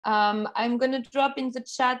I'm going to drop in the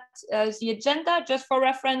chat the agenda just for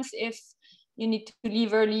reference if you need to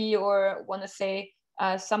leave early or want to say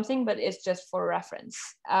something, but it's just for reference.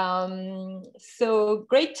 So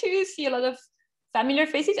great to see a lot of familiar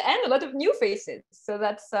faces and a lot of new faces. So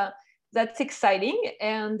that's exciting.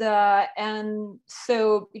 And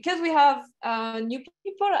so because we have new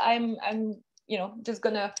people, I'm just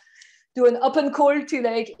gonna do an open call to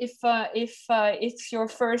like if it's your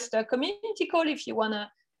first community call, if you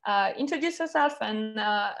wanna introduce yourself and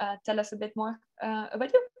tell us a bit more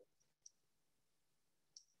about you.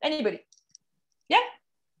 Anybody? Yeah.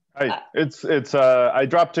 Hi, it's I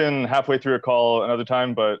dropped in halfway through a call another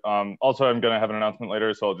time, but also I'm gonna have an announcement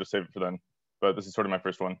later, so I'll just save it for then. But this is sort of my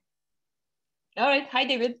first one. All right. Hi,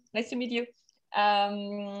 David. Nice to meet you.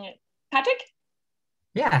 Patrick?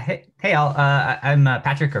 Yeah. Hey, all. I'm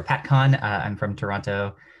Patrick, or PatCon. I'm from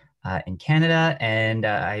Toronto, in Canada, and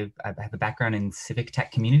I have a background in civic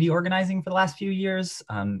tech community organizing for the last few years,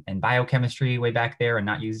 and biochemistry way back there and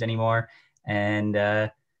not used anymore. And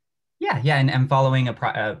and I'm following a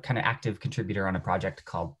kind of active contributor on a project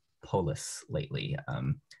called Polis lately,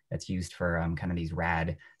 that's used for kind of these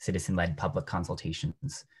rad citizen-led public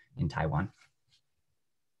consultations in Taiwan.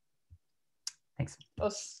 Thanks.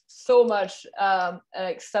 Oh, so much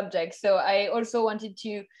like subject. So I also wanted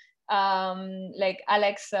to like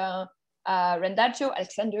Alex Rendaccio,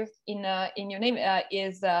 Alexander in your name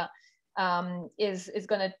is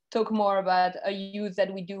gonna talk more about a use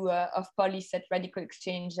that we do of Polis at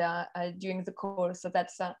RadicalxChange during the call. So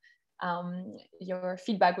that's your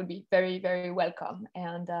feedback would be very, very welcome.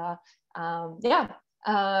 And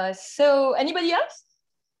so anybody else?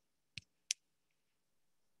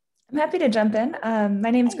 I'm happy to jump in.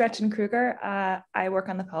 My name is Gretchen Kruger. I work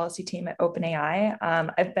on the policy team at OpenAI.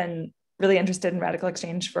 I've been really interested in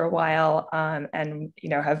RadicalxChange for a while, and I'm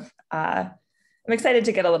excited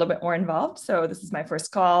to get a little bit more involved. So this is my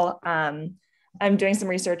first call. I'm doing some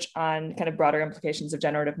research on kind of broader implications of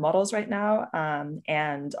generative models right now,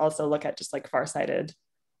 and also look at just like far-sighted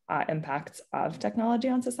impacts of technology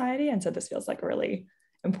on society. And so this feels like a really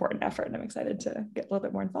important effort, and I'm excited to get a little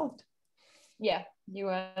bit more involved. Yeah, you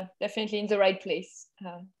are definitely in the right place.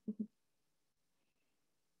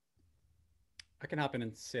 I can hop in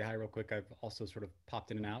and say hi real quick. I've also sort of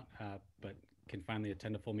popped in and out, but can finally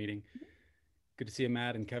attend a full meeting. Good to see you,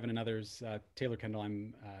 Matt and Kevin and others. Taylor Kendall,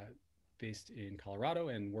 I'm based in Colorado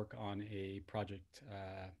and work on a project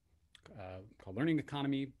called Learning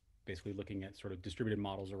Economy, basically looking at sort of distributed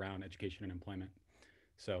models around education and employment.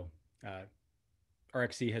 So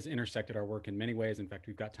RxC has intersected our work in many ways. In fact,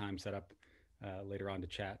 we've got time set up later on to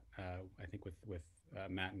chat, I think with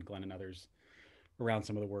Matt and Glenn and others around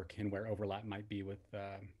some of the work and where overlap might be with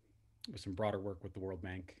some broader work with the World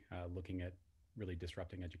Bank, looking at really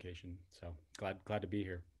disrupting education. So glad to be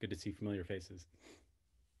here. Good to see familiar faces.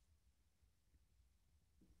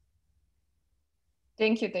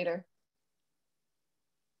 Thank you, Taylor.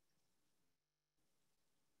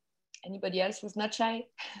 Anybody else who's not shy?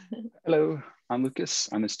 Hello, I'm Lucas.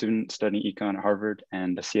 I'm a student studying econ at Harvard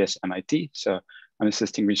and a CS MIT. So I'm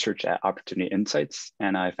assisting research at Opportunity Insights,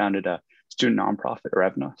 and I founded a student nonprofit,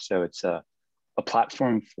 Revna. So it's a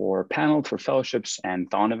platform for panels, for fellowships and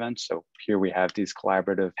thon events. So here we have these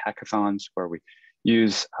collaborative hackathons where we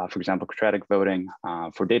use, for example, quadratic voting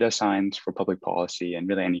for data science, for public policy, and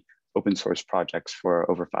really any open source projects for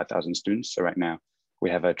over 5,000 students. So right now we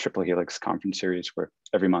have a Triple Helix conference series where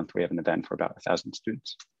every month we have an event for about 1,000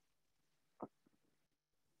 students.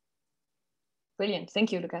 Brilliant.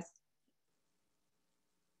 Thank you, Lucas.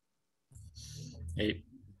 Hey,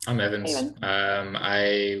 I'm Evans. Hey,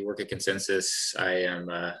 I work at Consensus. I am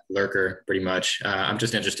a lurker, pretty much. I'm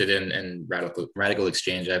just interested in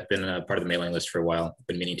RadicalxChange. I've been a part of the mailing list for a while. I've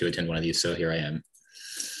been meaning to attend one of these, so here I am.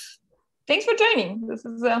 Thanks for joining.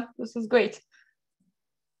 This is great.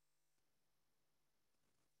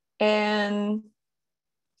 And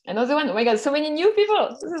another one. Oh my God, so many new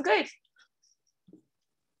people. This is great.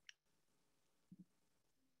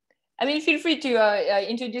 I mean, feel free to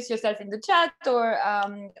introduce yourself in the chat or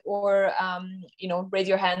raise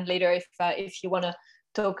your hand later if you want to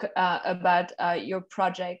talk about your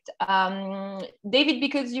project. David,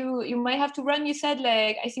 because you might have to run, you said,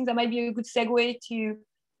 like, I think that might be a good segue to,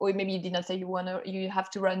 or maybe you did not say you have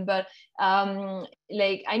to run, but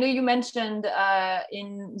like, I know you mentioned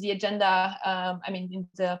in the agenda, in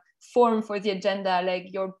the form for the agenda,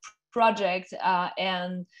 like your project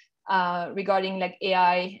and regarding like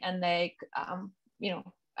AI and like,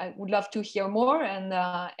 I would love to hear more,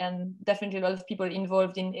 and definitely a lot of people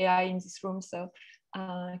involved in AI in this room. So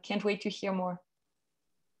can't wait to hear more.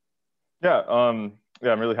 Yeah, I'm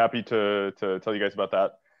really happy to tell you guys about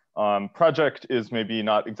that. Project is maybe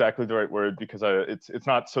not exactly the right word because it's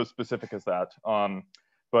not so specific as that.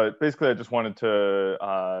 But basically, I just wanted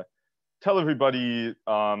to tell everybody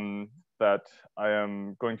that I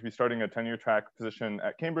am going to be starting a tenure track position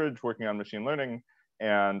at Cambridge working on machine learning.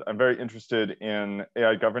 And I'm very interested in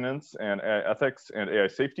AI governance and AI ethics and AI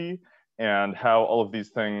safety and how all of these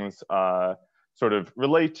things sort of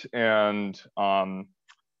relate and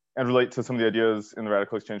relate to some of the ideas in the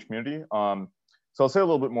RadicalxChange community. So I'll say a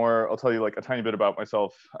little bit more. I'll tell you like a tiny bit about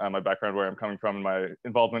myself, my background, where I'm coming from, and my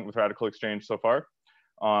involvement with RadicalxChange so far.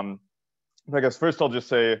 But I guess first I'll just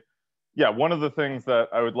say, yeah, one of the things that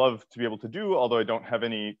I would love to be able to do, although I don't have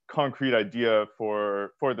any concrete idea for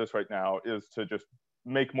this right now, is to just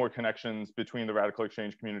make more connections between the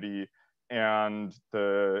RadicalxChange community and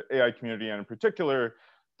the AI community, and in particular,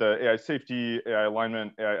 the AI safety, AI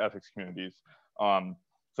alignment, AI ethics communities.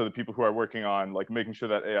 So the people who are working on like making sure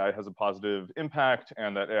that AI has a positive impact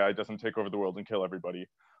and that AI doesn't take over the world and kill everybody.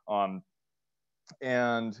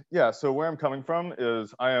 And yeah, so where I'm coming from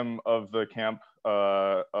is I am of the camp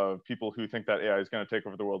of people who think that AI is going to take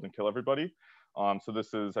over the world and kill everybody. So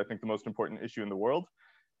this is, I think, the most important issue in the world.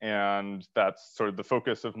 And that's sort of the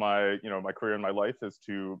focus of my, my career and my life, is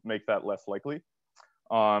to make that less likely.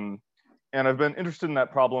 And I've been interested in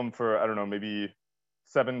that problem for, I don't know, maybe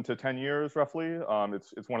 7 to 10 years, roughly.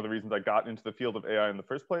 It's one of the reasons I got into the field of AI in the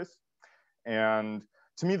first place. And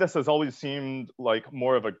to me, this has always seemed like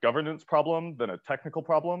more of a governance problem than a technical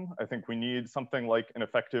problem. I think we need something like an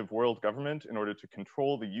effective world government in order to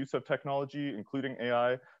control the use of technology, including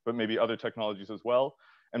AI, but maybe other technologies as well,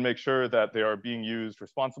 and make sure that they are being used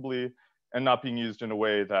responsibly and not being used in a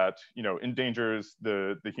way that endangers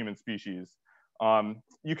the human species.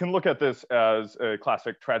 You can look at this as a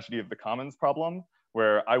classic tragedy of the commons problem,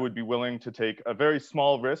 where I would be willing to take a very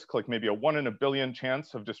small risk, like maybe a 1 in a billion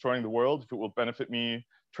chance of destroying the world if it will benefit me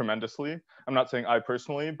tremendously. I'm not saying I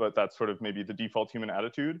personally, but that's sort of maybe the default human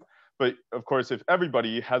attitude. But of course, if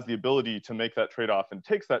everybody has the ability to make that trade-off and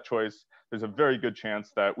takes that choice, there's a very good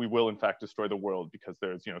chance that we will in fact destroy the world, because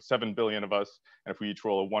there's 7 billion of us, and if we each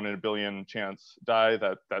roll a 1 in a billion chance die,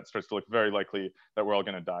 that starts to look very likely that we're all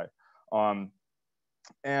going to die.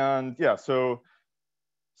 And yeah, so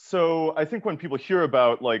I think when people hear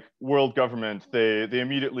about like world government, they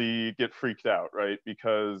immediately get freaked out, right?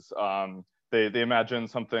 Because they imagine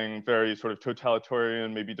something very sort of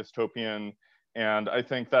totalitarian, maybe dystopian. And I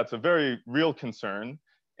think that's a very real concern.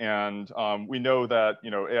 And we know that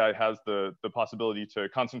AI has the possibility to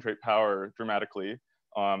concentrate power dramatically.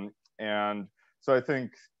 And so I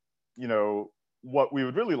think what we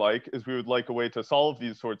would really like is we would like a way to solve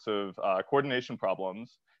these sorts of coordination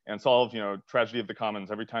problems and solve tragedy of the commons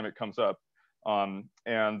every time it comes up.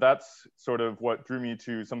 And that's sort of what drew me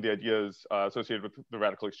to some of the ideas associated with the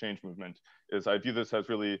RadicalxChange movement. Is I view this as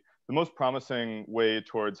really the most promising way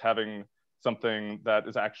towards having something that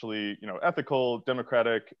is actually ethical,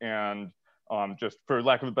 democratic, and just for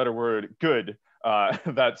lack of a better word, good,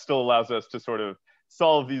 that still allows us to sort of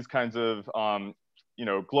solve these kinds of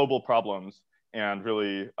global problems and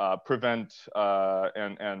really prevent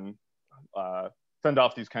and fend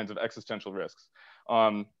off these kinds of existential risks.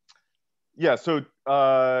 Yeah, so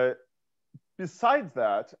besides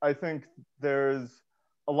that, I think there's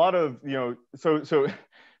a lot of, so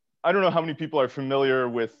I don't know how many people are familiar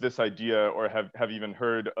with this idea or have even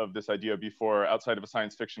heard of this idea before outside of a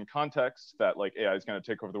science fiction context, that like AI is going to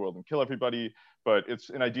take over the world and kill everybody. But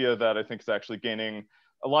it's an idea that I think is actually gaining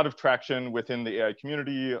a lot of traction within the AI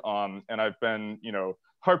community. And I've been,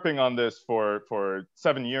 harping on this for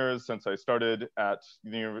 7 years since I started at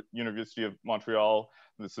the University of Montreal.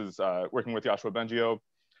 This is working with Yoshua Bengio.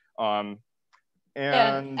 And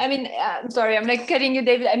yeah, I mean, I'm sorry, I'm like cutting you,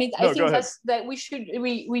 David. I mean, I think that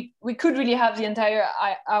we could really have the entire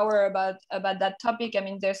hour about that topic. I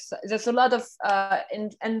mean, there's a lot of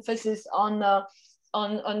emphasis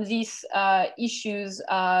on these issues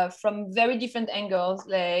from very different angles.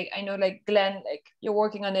 Like I know, like Glenn, like you're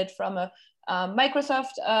working on it from a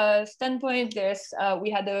Microsoft standpoint. There's we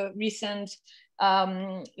had a recent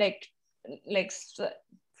like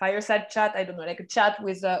fireside chat, I don't know, like a chat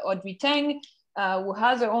with Audrey Tang, who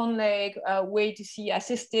has her own like way to see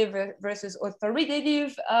assistive versus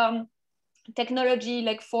authoritative technology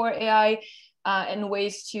like for AI, and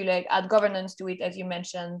ways to like add governance to it, as you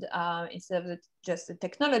mentioned, instead of just the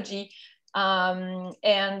technology. And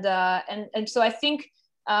so I think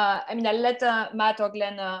I mean, I'll let Matt or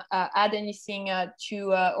Glenn add anything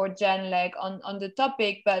to or Jen like on the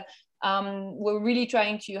topic, but we're really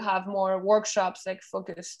trying to have more workshops like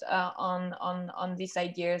focused on these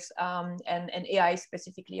ideas and AI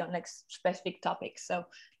specifically on like specific topics. So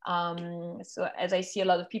so as I see a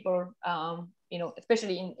lot of people, you know,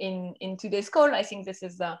 especially in today's call, I think this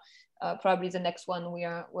is probably the next one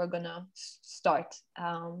we're gonna start.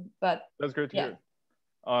 But that's great to hear.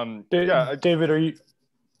 David, are you?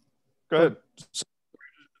 Go ahead.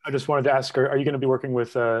 I just wanted to ask: Are you going to be working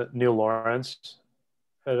with Neil Lawrence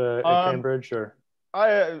at Cambridge, or?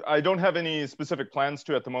 I don't have any specific plans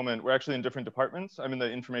to at the moment. We're actually in different departments. I'm in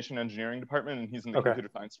the information engineering department, and he's in the computer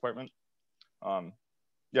science department.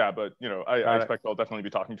 Yeah, but you know, I expect I'll definitely be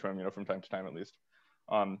talking to him, you know, from time to time at least.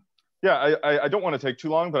 Yeah, I don't want to take too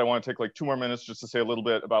long, but I want to take like 2 more minutes just to say a little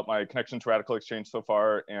bit about my connection to RadicalxChange so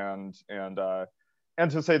far, and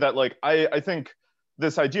to say that like I think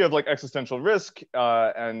this idea of like existential risk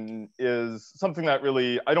and is something that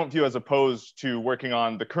really I don't view as opposed to working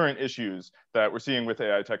on the current issues that we're seeing with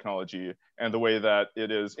AI technology and the way that it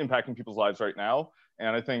is impacting people's lives right now.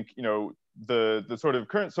 And I think, you know, the sort of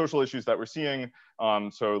current social issues that we're seeing,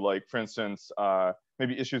 so like for instance,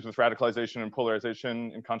 maybe issues with radicalization and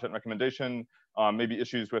polarization in content recommendation, maybe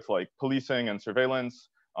issues with like policing and surveillance,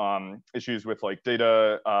 issues with like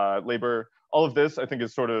data, labor. All of this, I think,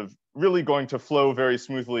 is sort of really going to flow very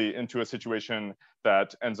smoothly into a situation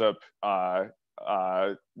that ends up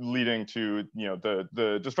leading to, you know,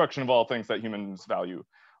 the destruction of all things that humans value.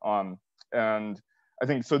 And I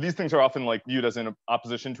think so these things are often like viewed as in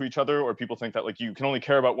opposition to each other, or people think that like you can only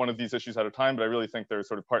care about one of these issues at a time, but I really think they're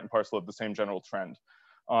sort of part and parcel of the same general trend.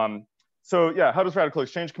 So yeah, how does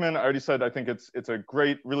RadicalxChange come in? I already said I think it's a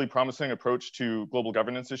great, really promising approach to global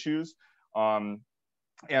governance issues.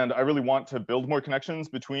 And I really want to build more connections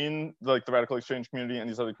between like the RadicalxChange community and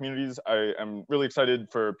these other communities. I am really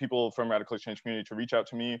excited for people from RadicalxChange community to reach out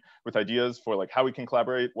to me with ideas for like how we can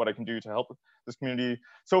collaborate, what I can do to help this community.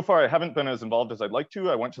 So far, I haven't been as involved as I'd like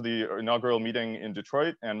to. I went to the inaugural meeting in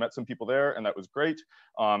Detroit and met some people there, and that was great.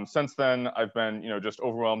 Since then, I've been, you know, just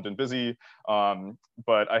overwhelmed and busy,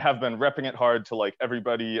 but I have been repping it hard to like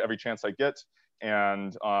everybody, every chance I get.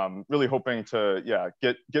 And really hoping to, yeah,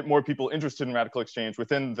 get more people interested in RadicalxChange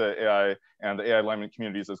within the AI and the AI alignment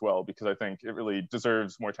communities as well, because I think it really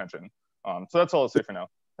deserves more attention. So that's all I'll say for now.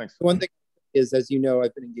 Thanks. One thing is, as you know,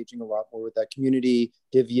 I've been engaging a lot more with that community.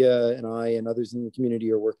 Divya and I and others in the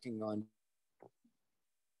community are working on,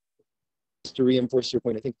 just to reinforce your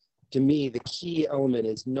point, I think to me, the key element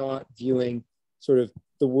is not viewing sort of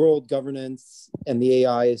the world governance and the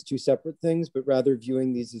AI as two separate things, but rather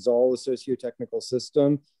viewing these as all a socio-technical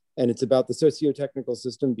system. And it's about the socio-technical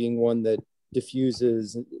system being one that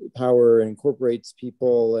diffuses power and incorporates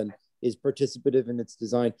people and is participative in its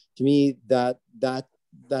design. To me,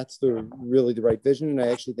 that's really the right vision. And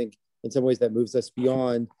I actually think in some ways that moves us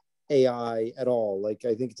beyond AI at all. Like,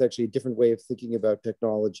 I think it's actually a different way of thinking about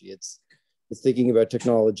technology. It's thinking about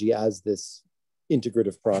technology as this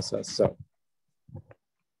integrative process, so.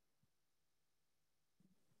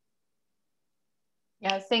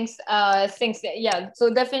 Yeah, thanks. Thanks. Yeah,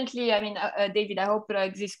 so definitely. I mean, David, I hope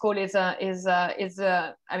like this call is I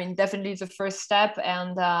mean, definitely the first step,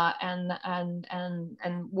 and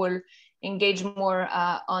we'll engage more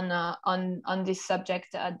on this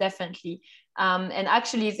subject definitely. And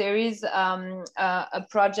actually, there is a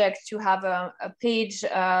project to have a page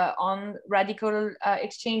on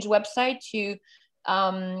RadicalxChange website to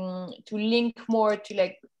link more to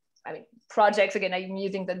like, I mean, projects, again, I'm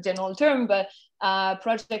using the general term, but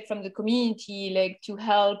project from the community, like to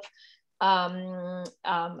help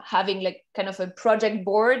having like kind of a project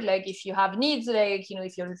board, like if you have needs, like, you know,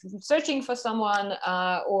 if you're searching for someone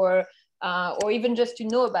or even just to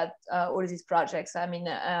know about all of these projects. I mean,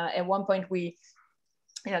 at one point we,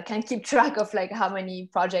 you know, can keep track of like how many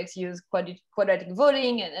projects use quadratic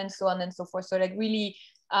voting and so on and so forth. So like really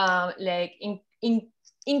like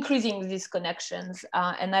increasing these connections,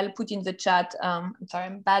 and I'll put in the chat, I'm sorry,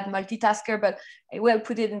 I'm a bad multitasker, but I will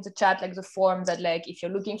put it in the chat, like the form that like, if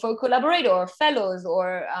you're looking for a collaborator or fellows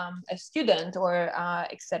or a student or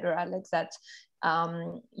etc. like that,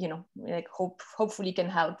 you know, like hopefully can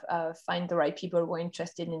help find the right people who are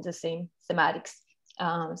interested in the same thematics.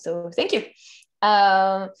 So thank you.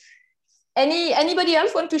 Anybody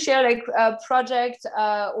else want to share like a project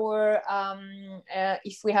or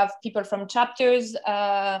if we have people from chapters,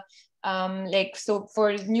 like, so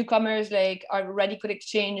for newcomers, like our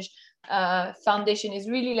RadicalxChange foundation is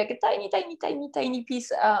really like a tiny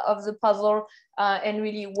piece of the puzzle, and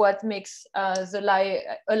really what makes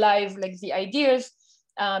alive, like the ideas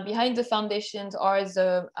behind the foundations are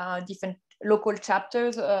the different local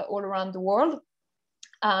chapters all around the world.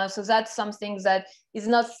 So that's something that is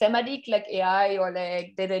not thematic like AI or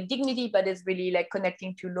like data dignity, but it's really like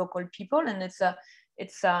connecting to local people, and it's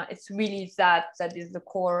really that is the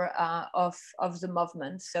core of the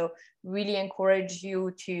movement. So really encourage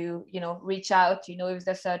you to reach out, if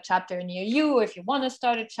there's a chapter near you, if you want to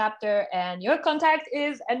start a chapter, and your contact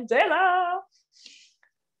is Angela,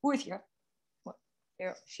 who is here.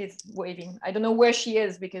 She's waving. I don't know where she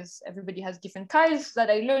is because everybody has different ties that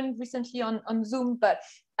I learned recently on Zoom. But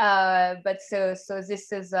so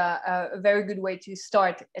this is a very good way to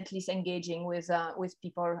start at least engaging with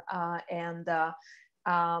people.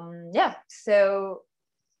 Yeah. So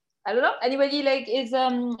I don't know. Anybody like is I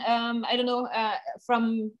don't know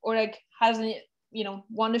from or like has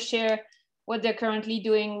want to share what they're currently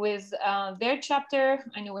doing with their chapter.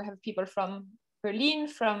 I know we have people from Berlin,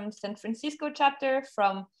 from San Francisco chapter,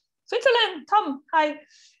 from Switzerland, Tom, hi,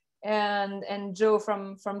 and Joe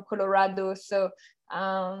from Colorado. So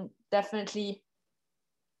definitely,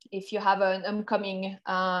 if you have an upcoming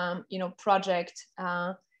project,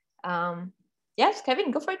 yes, Kevin,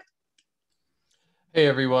 go for it. Hey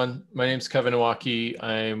everyone, my name is Kevin Iwaki.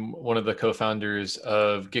 I'm one of the co-founders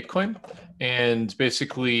of Gitcoin, and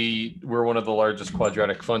basically we're one of the largest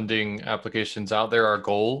quadratic funding applications out there.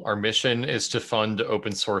 Our mission is to fund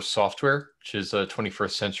open source software, which is a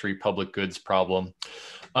 21st century public goods problem.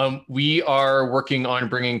 We are working on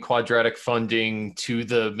bringing quadratic funding to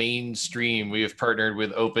the mainstream. We have partnered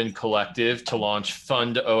with Open Collective to launch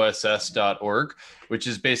fundoss.org, which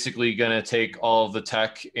is basically going to take all of the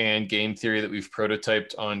tech and game theory that we've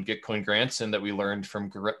prototyped on Gitcoin grants and that we learned from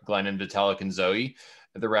Glenn and Vitalik and Zoe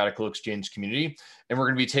at the RadicalxChange community. And we're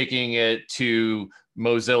going to be taking it to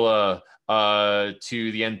Mozilla,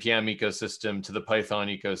 to the NPM ecosystem, to the Python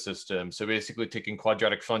ecosystem. So basically taking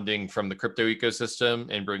quadratic funding from the crypto ecosystem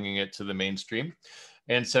and bringing it to the mainstream.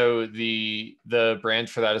 And so the brand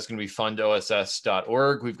for that is going to be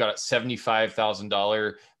fundoss.org. We've got a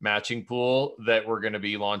 $75,000 matching pool that we're going to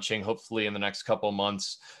be launching hopefully in the next couple of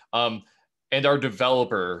months. And our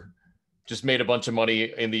developer just made a bunch of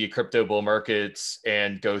money in the crypto bull markets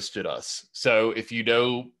and ghosted us. So if you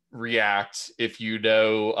know React, if you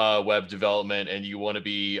know web development and you want to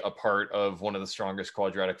be a part of one of the strongest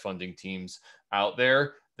quadratic funding teams out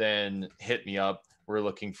there, then hit me up. We're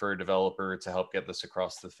looking for a developer to help get this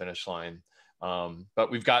across the finish line.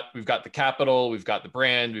 But we've got the capital, we've got the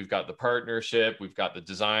brand, we've got the partnership, we've got the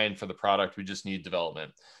design for the product. We just need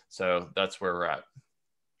development. So that's where we're at.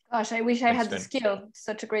 Gosh, I wish I had the skill.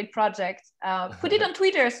 Such a great project. Put it on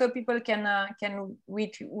Twitter so people can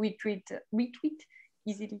retweet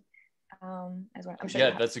easily as well. I'm sure.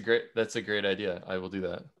 Yeah, that's a great idea. I will do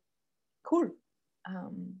that. Cool.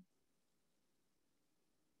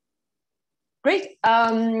 Great.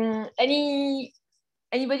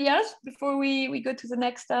 Anybody else before we go to the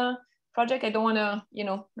next project? I don't want to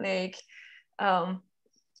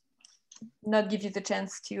not give you the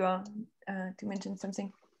chance to mention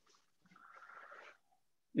something.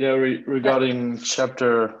 Yeah, regarding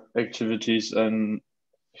chapter activities, and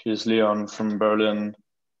here's Leon from Berlin.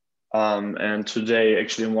 And today,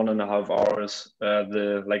 actually in 1.5 hours,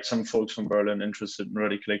 some folks from Berlin interested in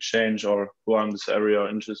RadicalxChange or who are in this area,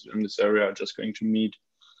 interested in this area, are just going to meet,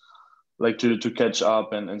 to catch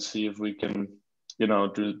up and see if we can,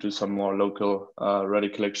 do some more local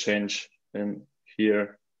RadicalxChange in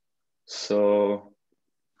here. So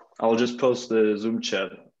I'll just post the Zoom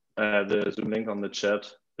chat, the Zoom link on the chat.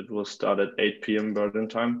 It will start at 8 p.m. Berlin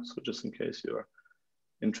time. So just in case you are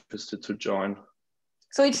interested to join.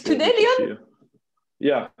 So it's today, Leon?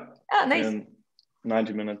 Yeah. Ah, nice. In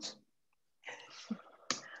 90 minutes.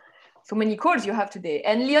 So many calls you have today.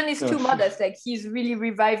 And Leon is too modest. Like he's really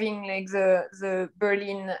reviving the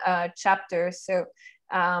Berlin chapter. So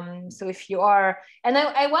if you are, and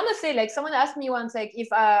I want to say, someone asked me once, if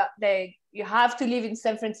you have to live in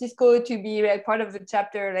San Francisco to be part of the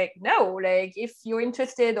chapter. No, if you're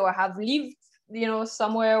interested or have lived,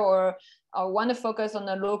 somewhere or want to focus on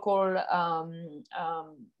a local,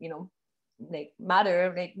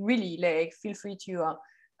 matter, really, feel free to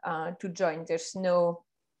join. There's no,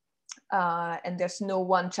 and there's no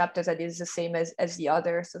one chapter that is the same as the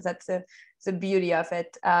other. So that's the beauty of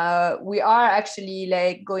it. We are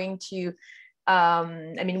actually going to,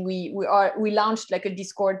 we launched a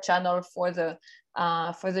Discord channel for the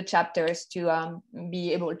chapters to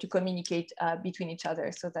be able to communicate between each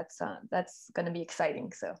other. So that's going to be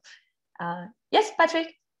exciting. So yes,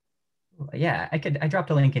 Patrick. Yeah, I dropped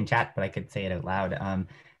a link in chat, but I could say it out loud.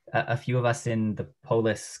 A few of us in the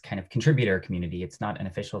Polis kind of contributor community, it's not an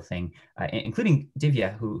official thing, including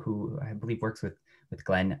Divya, who I believe works with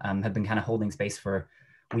Glenn, have been kind of holding space for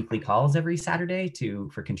weekly calls every Saturday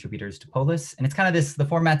for contributors to Polis. And it's kind of this, the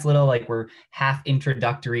format's little like we're half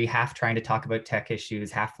introductory, half trying to talk about tech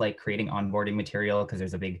issues, half like creating onboarding material because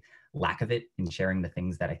there's a big lack of it in sharing the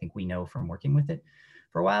things that I think we know from working with it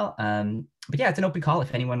for a while. But yeah, it's an open call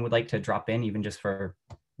if anyone would like to drop in, even just for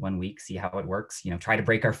 1 week, see how it works, try to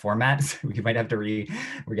break our formats. We might have to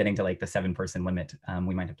we're getting to like the 7-person limit.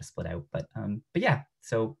 We might have to split out, but yeah,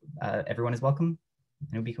 so everyone is welcome.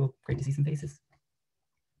 It would be cool. Great to see some faces.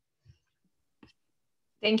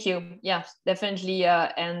 Thank you. Yeah, definitely.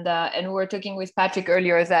 And we were talking with Patrick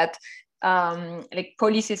earlier that like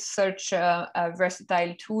Polis is such a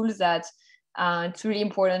versatile tool that it's really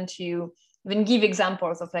important to even give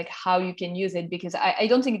examples of like how you can use it, because I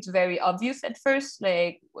don't think it's very obvious at first,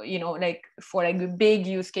 like, like for like big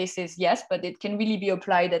use cases, yes, but it can really be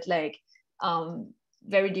applied at like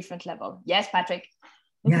very different level. Yes, Patrick.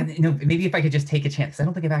 Yeah, maybe if I could just take a chance. I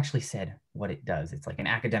don't think I've actually said what it does. It's like an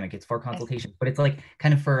academic, it's for consultation, but it's like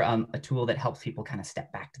kind of for a tool that helps people kind of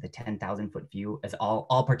step back to the 10,000-foot view, as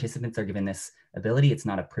all participants are given this ability. It's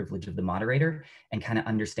not a privilege of the moderator, and kind of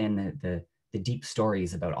understand the deep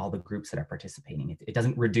stories about all the groups that are participating. It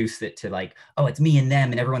doesn't reduce it to like, oh, it's me and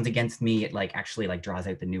them and everyone's against me. It like actually like draws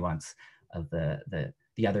out the nuance of the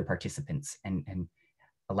other participants and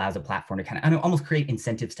allows a platform to kind of almost create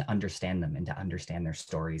incentives to understand them and to understand their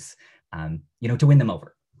stories, to win them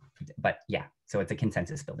over. But yeah, so it's a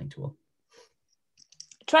consensus building tool.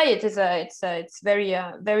 Try it. It's very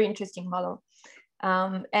very interesting model.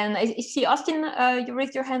 And I see Austin, you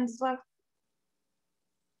raised your hand as well.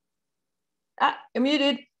 You're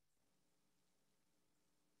muted.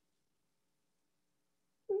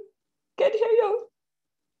 Can't hear you.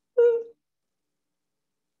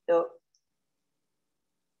 No.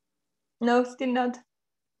 No, still not.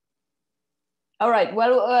 All right.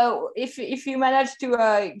 Well, if you manage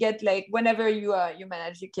to get like whenever you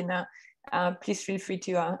manage, you can please feel free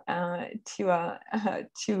to talk.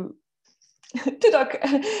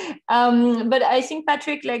 But I think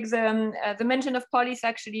Patrick, like the mention of Polis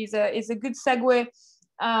actually is a good segue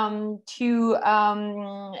to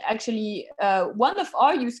actually one of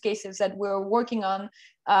our use cases that we're working on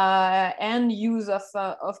and use of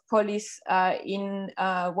Polis in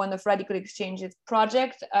one of RadicalxChange's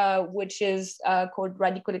project, which is called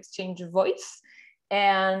RadicalxChange Voice.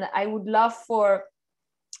 And I would love for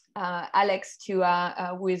Alex to,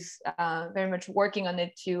 who is very much working on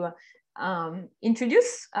it, to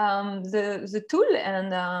introduce the tool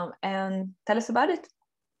and tell us about it.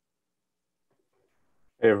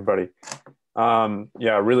 Hey, everybody.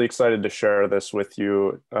 Yeah, really excited to share this with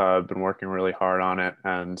you. I've been working really hard on it.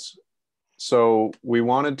 And so we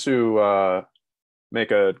wanted to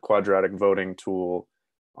make a quadratic voting tool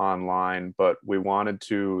online, but we wanted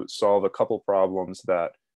to solve a couple problems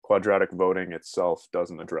that quadratic voting itself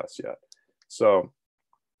doesn't address yet. So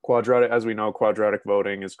as we know, quadratic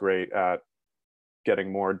voting is great at getting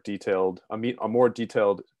a more detailed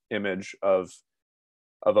image of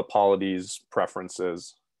a polity's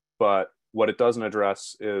preferences. But what it doesn't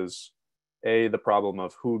address is A, the problem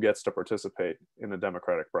of who gets to participate in the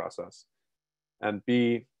democratic process, and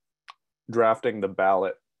B, drafting the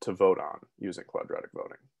ballot to vote on using quadratic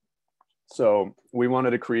voting. So we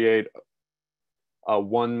wanted to create a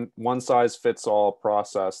one size fits all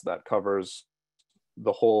process that covers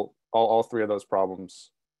the whole, all three of those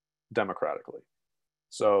problems democratically.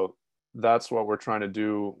 So that's what we're trying to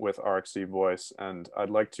do with RxC Voice. And I'd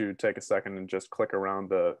like to take a second and just click around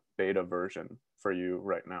the beta version for you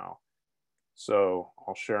right now. So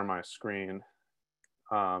I'll share my screen.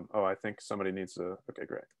 Oh, I think somebody needs to, okay,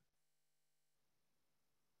 great.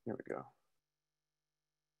 Here we go.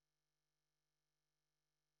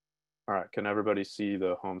 All right, can everybody see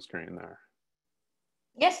the home screen there?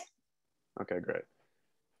 Yes. Okay, great.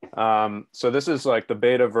 So this is like the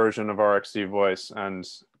beta version of RxC Voice, and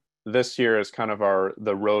this here is kind of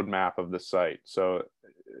the roadmap of the site. So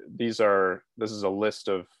this is a list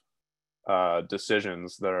of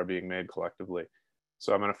decisions that are being made collectively.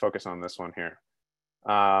 So I'm going to focus on this one here.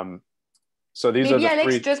 So these maybe are the Alex,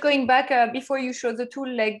 three... just going back before you show the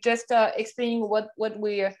tool, like just explaining what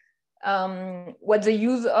the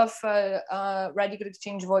use of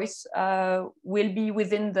RadicalxChange Voice will be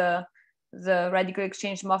within the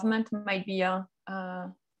RadicalxChange movement might be oh,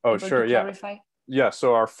 sure, yeah. Clarify. Yeah,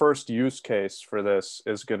 so our first use case for this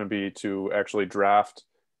is going to be to actually draft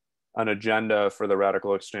an agenda for the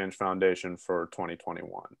RadicalxChange Foundation for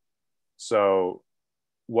 2021. So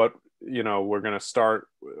what, we're going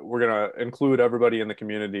to include everybody in the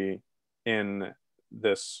community in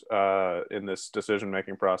this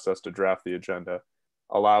decision-making process to draft the agenda,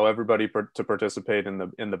 allow everybody to participate in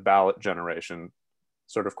the ballot generation.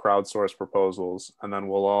 sort of crowdsource proposals, and then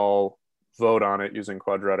we'll all vote on it using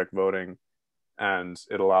quadratic voting, and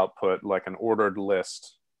it'll output like an ordered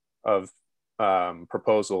list of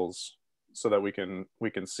proposals so that we can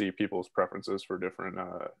see people's preferences for different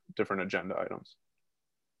agenda items.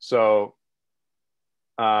 So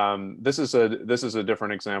this is a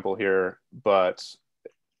different example here, but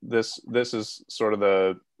this is sort of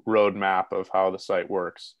the roadmap of how the site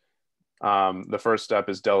works. The first step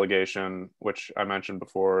is delegation, which I mentioned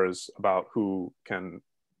before is about who can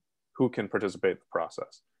participate in the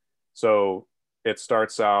process. So it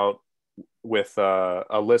starts out with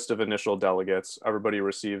a list of initial delegates. Everybody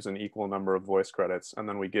receives an equal number of voice credits, and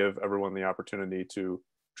then we give everyone the opportunity to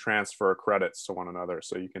transfer credits to one another.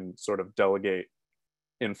 So you can sort of delegate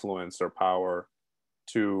influence or power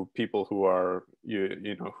to people who are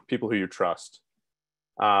people who you trust.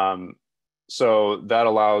 So that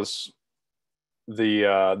allows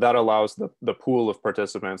the pool of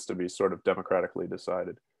participants to be sort of democratically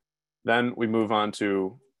decided. Then we move on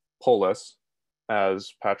to polis,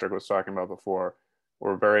 as Patrick was talking about before.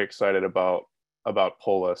 We're very excited about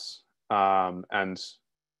polis, and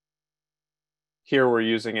here we're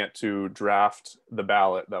using it to draft the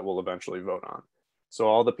ballot that we'll eventually vote on. So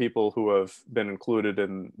all the people who have been included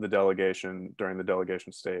in the delegation during the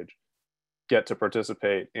delegation stage get to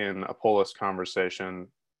participate in a polis conversation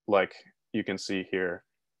like you can see here.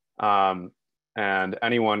 And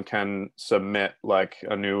anyone can submit like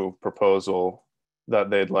a new proposal that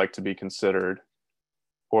they'd like to be considered,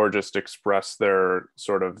 or just express their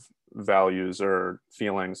sort of values or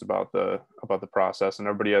feelings about the process, and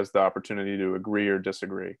everybody has the opportunity to agree or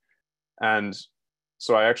disagree. And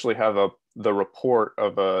so I actually have the report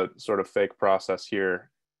of a sort of fake process here,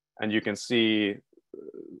 and you can see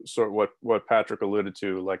sort of what Patrick alluded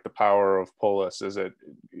to, like the power of polis is it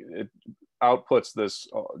outputs this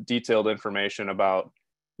detailed information about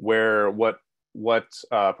what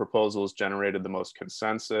proposals generated the most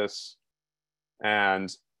consensus.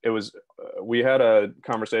 And it was we had a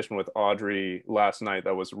conversation with Audrey last night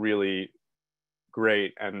that was really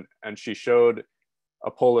great, and she showed a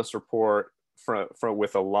polis report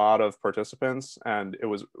with a lot of participants, and it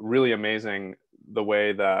was really amazing the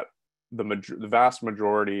way that the vast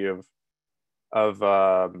majority of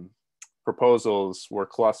proposals were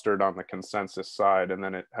clustered on the consensus side, and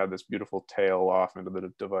then it had this beautiful tail off into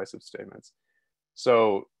the divisive statements.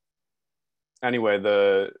 So anyway,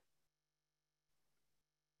 the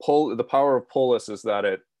power of polis is that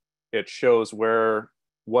it shows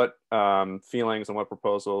what feelings and what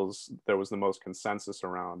proposals there was the most consensus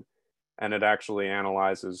around, and it actually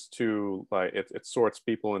analyzes too, like it sorts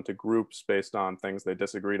people into groups based on things they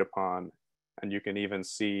disagreed upon, and you can even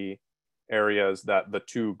see areas that the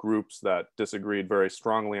two groups that disagreed very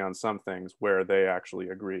strongly on some things where they actually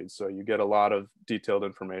agreed. So you get a lot of detailed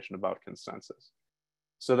information about consensus.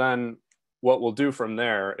 So then what we'll do from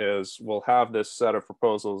there is we'll have this set of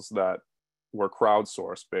proposals that were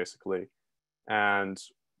crowdsourced basically, and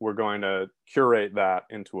we're going to curate that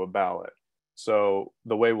into a ballot. So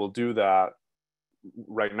the way we'll do that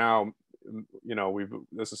right now,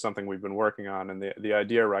 this is something we've been working on, and the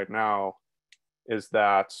idea right now is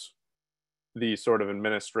that the sort of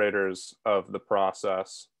administrators of the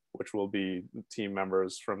process, which will be team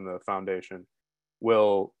members from the foundation,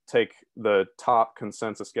 will take the top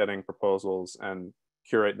consensus getting proposals and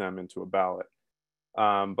curate them into a ballot.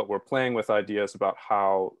 But we're playing with ideas about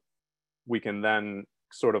how we can then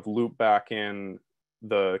sort of loop back in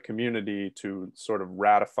the community to sort of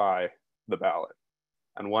ratify the ballot.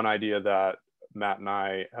 And one idea that Matt and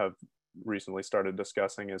I have recently started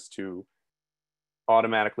discussing is to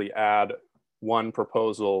automatically add one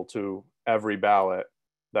proposal to every ballot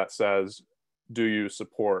that says, do you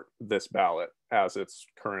support this ballot as it's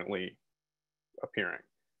currently appearing?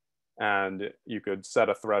 And you could set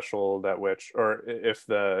a threshold at which, or if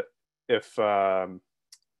the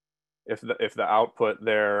output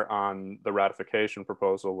there on the ratification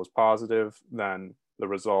proposal was positive, then the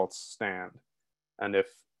results stand. And if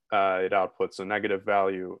it outputs a negative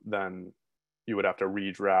value, then you would have to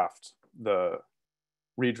redraft the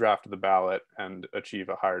ballot and achieve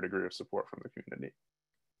a higher degree of support from the community.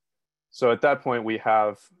 So at that point, we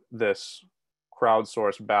have this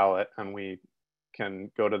crowdsourced ballot, and we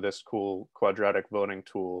can go to this cool quadratic voting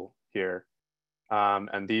tool here.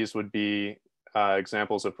 And these would be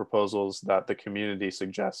examples of proposals that the community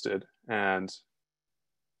suggested. And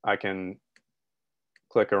I can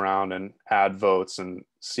click around and add votes and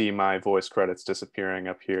see my voice credits disappearing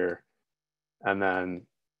up here, and then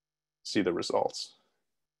see the results.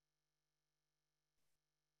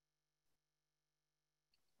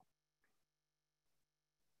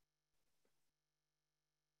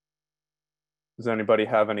 Does anybody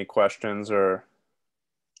have any questions or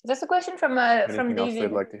there's a question from anything else David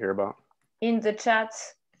they'd like to hear about in the chat,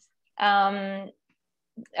 or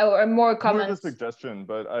more comments. More of a suggestion,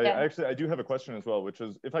 but I do have a question as well, which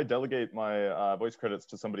is if I delegate my voice credits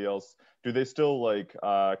to somebody else, do they still like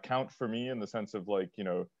count for me in the sense of like, you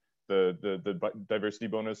know, the diversity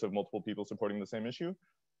bonus of multiple people supporting the same issue?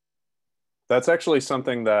 That's actually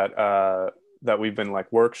something that that we've been like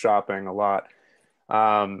workshopping a lot.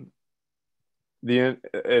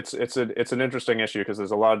 It's an interesting issue because there's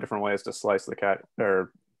a lot of different ways to slice the cat,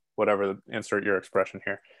 or whatever, insert your expression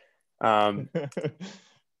here.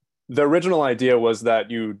 The original idea was that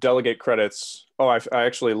you delegate credits. Oh, I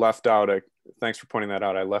actually left out thanks for pointing that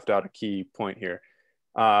out. I left out a key point here.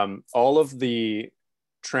 All of the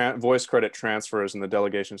voice credit transfers in the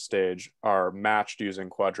delegation stage are matched using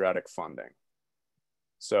quadratic funding.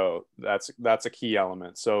 So that's a key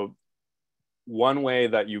element. So one way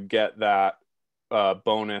that you get that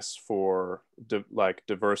bonus for like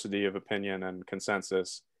diversity of opinion and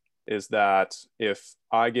consensus is that if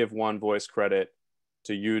I give one voice credit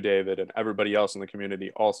to you, David, and everybody else in the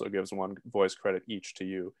community also gives one voice credit each to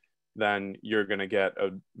you, then you're going to get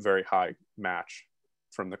a very high match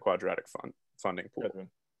from the quadratic funding pool.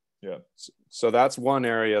 Yeah. So that's one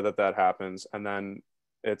area that happens. And then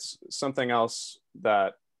it's something else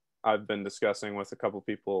that I've been discussing with a couple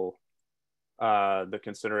people, the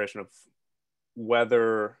consideration of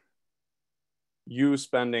whether you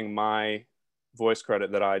spending my voice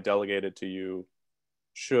credit that I delegated to you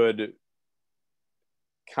should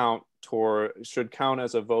count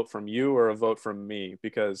as a vote from you or a vote from me,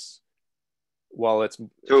 because while it's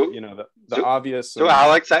obvious. So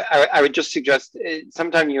Alex, I would just suggest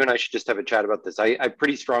sometime you and I should just have a chat about this. I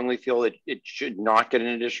pretty strongly feel that it should not get an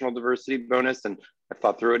additional diversity bonus, and I've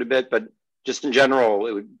thought through it a bit, but just in general,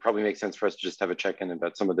 it would probably make sense for us to just have a check-in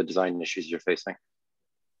about some of the design issues you're facing.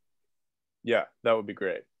 Yeah, that would be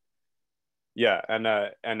great. Yeah, and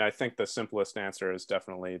I think the simplest answer is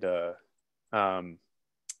definitely to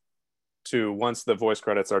once the voice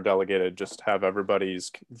credits are delegated, just have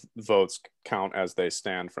everybody's votes count as they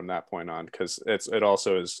stand from that point on, because it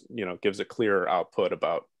also is, you know, gives a clearer output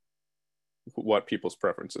about what people's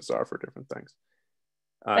preferences are for different things.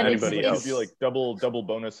 Anybody else? It'd be like double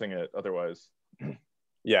bonusing it otherwise.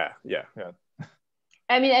 Yeah.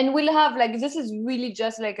 I mean, and we'll have like, this is really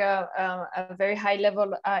just like a very high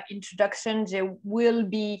level introduction. There will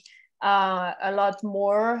be a lot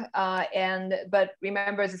more, but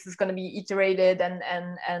remember, this is going to be iterated,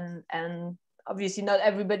 and obviously not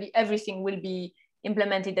everything will be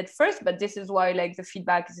implemented at first, but this is why like the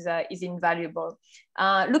feedback is invaluable.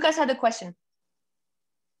 Lucas had a question.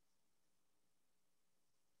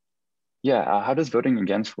 Yeah, how does voting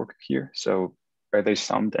against work here? So are they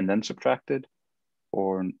summed and then subtracted?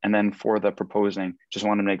 And then for the proposing, just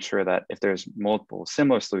want to make sure that if there's multiple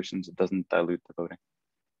similar solutions, it doesn't dilute the voting.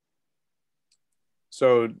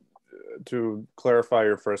 So to clarify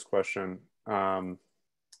your first question, I'm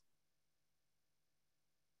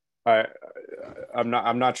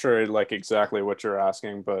not sure like exactly what you're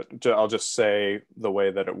asking, but I'll just say the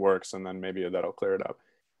way that it works, and then maybe that'll clear it up.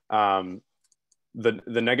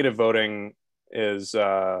 The negative voting is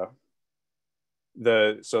the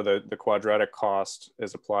quadratic cost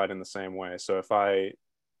is applied in the same way. So if I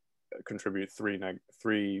contribute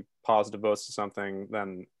three positive votes to something,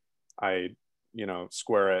 then I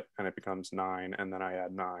square it and it becomes 9, and then I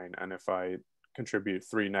add 9. And if I contribute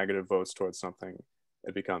 3 negative votes towards something,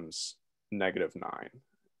 it becomes -9.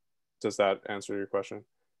 Does that answer your question?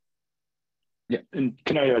 Yeah, and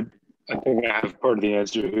can I think I have part of the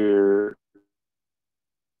answer here.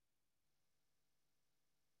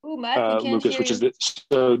 Oh, Matt, Lucas, which is that,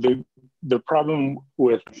 so the problem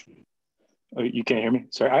with, you can't hear me?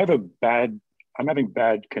 Sorry, I'm having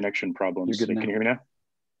bad connection problems. Can you hear me now?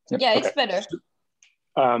 Yep. Yeah, it's better.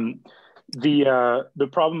 The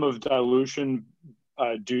problem of dilution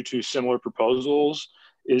due to similar proposals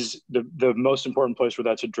is the most important place where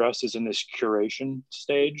that's addressed is in this curation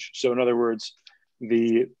stage. So in other words,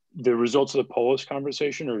 the results of the polis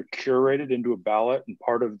conversation are curated into a ballot, and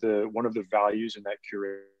one of the values in that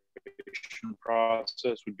curation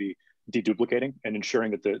process would be deduplicating and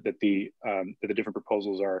ensuring that the different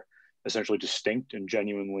proposals are essentially distinct and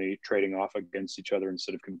genuinely trading off against each other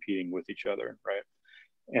instead of competing with each other, right?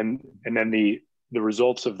 And then the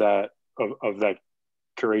results of that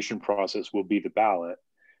curation process will be the ballot.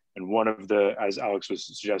 And one of the, as Alex was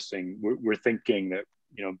suggesting, we're thinking that,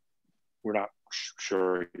 we're not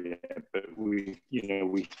sure yet, but we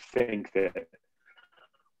think that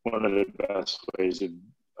one of the best ways of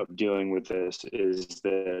dealing with this is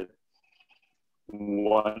that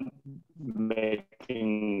one, make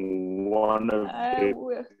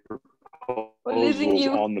of we're losing proposals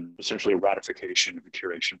you. on the essentially ratification of the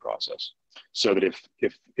curation process, so that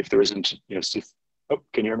if there isn't, oh,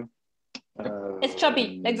 can you hear me? It's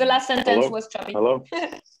choppy. Like the last sentence hello? was choppy. Hello.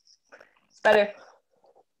 It's better.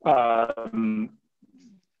 Matt,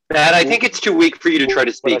 I think it's too weak for you to try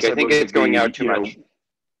to speak. I think it's going out too much.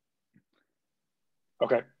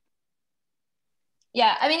 Okay.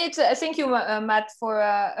 Yeah, I mean, thank you, Matt,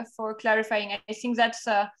 for clarifying. I think that's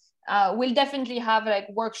we'll definitely have like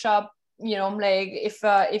workshop. Like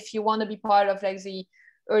if you want to be part of like the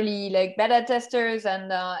early like beta testers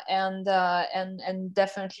and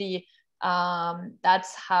definitely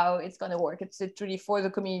that's how it's going to work. It's really for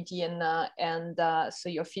the community and so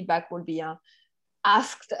your feedback will be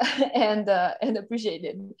asked and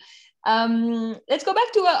appreciated. Let's go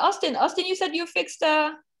back to Austin. Austin, you said you fixed.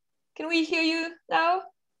 Can we hear you now?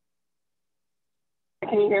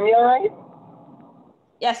 Can you hear me all right?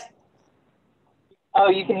 Yes. Oh,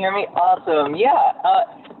 you can hear me? Awesome. Yeah.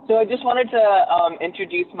 So I just wanted to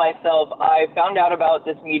introduce myself. I found out about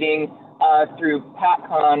this meeting through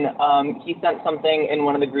PatCon. He sent something in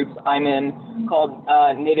one of the groups I'm in called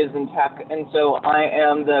Natives in Tech. And so I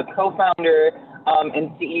am the co-founder and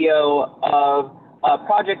CEO of a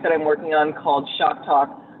project that I'm working on called Shock Talk,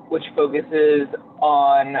 which focuses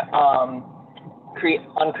on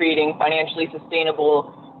creating financially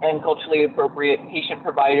sustainable and culturally appropriate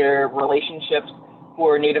patient-provider relationships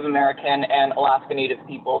for Native American and Alaska Native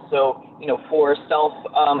people. So, for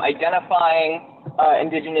self-identifying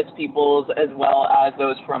Indigenous peoples as well as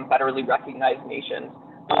those from federally recognized nations.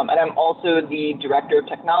 And I'm also the Director of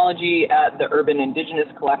Technology at the Urban Indigenous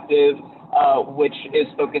Collective, which is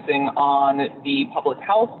focusing on the public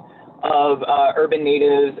health of urban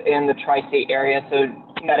natives in the tri-state area, so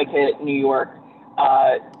Connecticut, New York,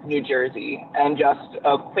 New Jersey. And just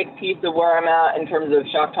a quick piece of where I'm at in terms of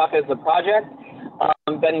Shock Talk as a project.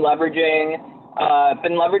 Been leveraging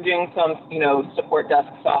some support desk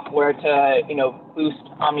software to boost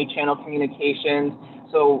omni-channel communications.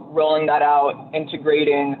 So rolling that out,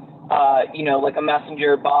 integrating like a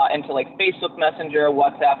messenger bot into like Facebook Messenger,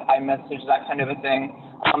 WhatsApp, iMessage, that kind of a thing,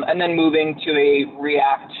 and then moving to a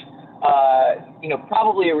React,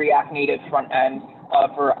 probably a React Native front end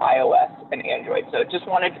for iOS and Android. So just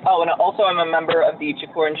wanted. Oh, and also I'm a member of the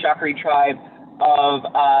Chakor and Chakri tribe of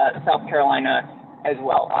South Carolina as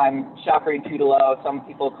well. I'm Chakri Tutelo. Some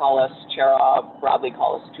people call us Chera, broadly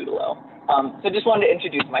call us Tutelo. So just wanted to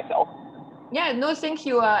introduce myself. Yeah, no, thank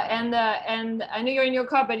you. And I know you're in your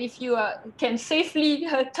car, but if you can safely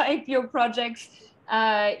type your projects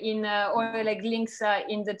in or like links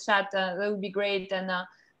in the chat, that would be great. And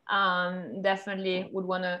definitely would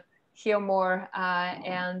want to hear more.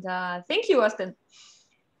 And thank you, Austin.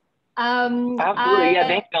 Absolutely, yeah,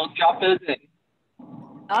 thanks. I'll drop those in.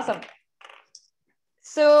 Awesome.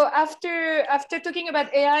 So after talking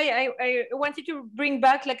about AI, I wanted to bring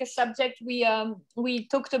back like a subject we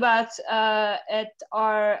talked about at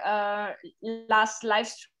our last live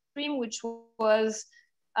stream, which was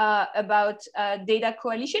about data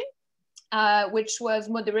coalition, which was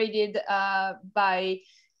moderated by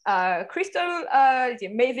Crystal, the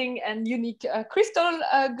amazing and unique Crystal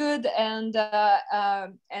Good, and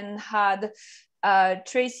had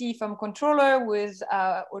Tracy from Controller was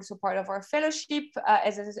also part of our fellowship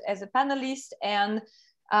as a panelist, and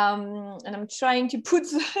I'm trying to put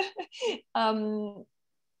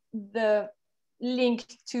the link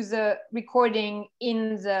to the recording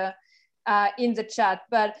in the chat.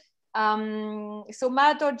 But so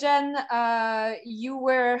Matt or Jen, you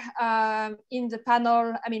were in the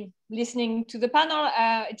panel. I mean, listening to the panel.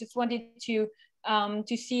 I just wanted to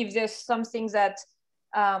see if there's something that.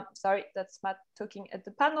 Sorry, that's Matt talking at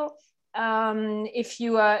the panel. If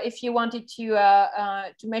you wanted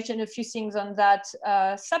to mention a few things on that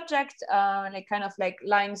subject, like kind of like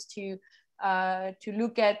lines to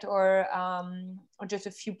look at, or just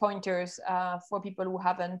a few pointers for people who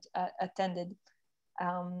haven't attended.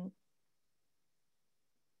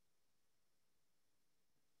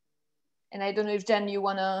 And I don't know if Jen, you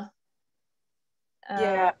wanna.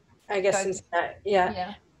 Yeah, I guess since that,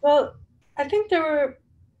 yeah. Well, I think there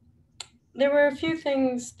were a few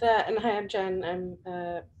things that, and hi, I'm Jen. I'm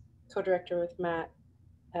co-director with Matt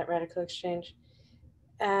at RadicalxChange,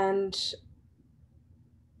 and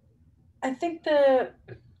I think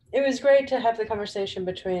it was great to have the conversation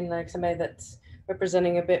between like somebody that's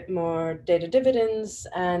representing a bit more data dividends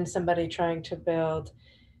and somebody trying to build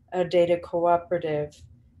a data cooperative.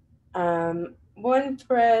 One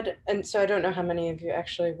thread, and so I don't know how many of you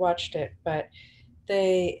actually watched it, but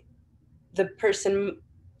the person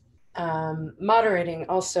moderating,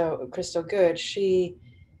 also Crystal Good, she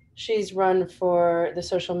she's run for the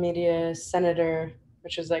social media senator,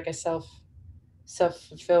 which is like a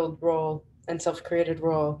self-fulfilled role and self-created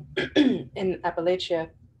role in Appalachia,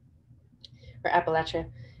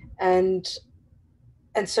 and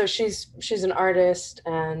so she's an artist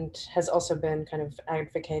and has also been kind of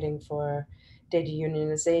advocating for data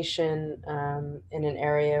unionization in an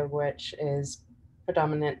area which is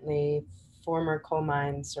predominantly former coal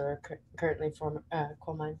mines or currently former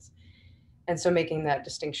coal mines, and so making that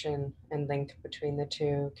distinction and link between the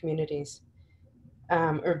two communities,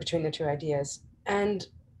 or between the two ideas. And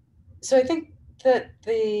so I think that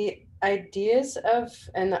the ideas of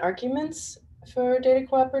and the arguments for data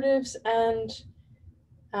cooperatives and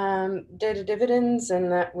data dividends,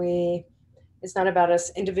 and that it's not about us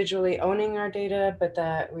individually owning our data, but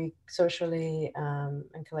that we socially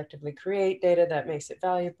and collectively create data that makes it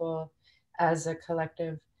valuable as a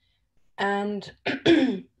collective. And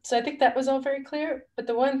so I think that was all very clear. But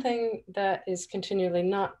the one thing that is continually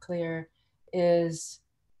not clear is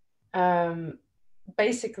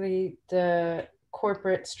basically the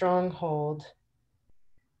corporate stronghold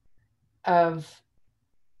of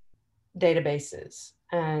databases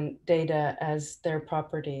and data as their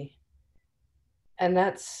property. And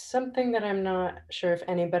that's something that I'm not sure if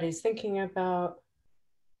anybody's thinking about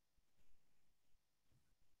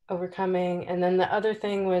overcoming. And then the other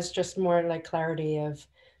thing was just more like clarity of,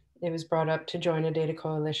 it was brought up to join a data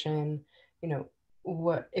coalition. You know,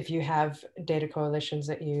 what if you have data coalitions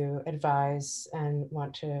that you advise and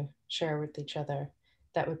want to share with each other,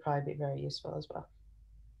 that would probably be very useful as well.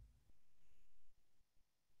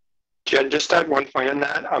 Jen, just to add one point on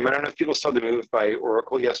that. I don't know if people saw the move by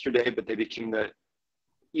Oracle yesterday, but they became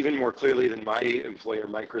even more clearly than my employer,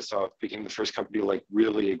 Microsoft, became the first company to like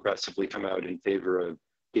really aggressively come out in favor of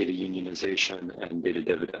data unionization and data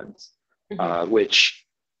dividends, which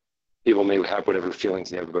people may have whatever feelings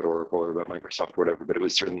they have about Oracle or about Microsoft or whatever, but it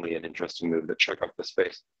was certainly an interesting move that shook up the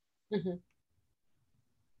space.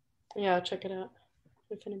 Yeah, I'll check it out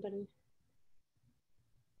if anybody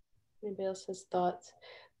else has thoughts.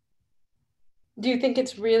 Do you think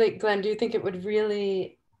it's really, Glenn, do you think it would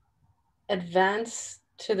really advance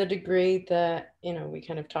to the degree that, you know, we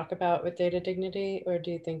kind of talk about with data dignity, or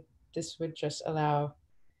do you think this would just allow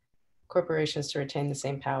corporations to retain the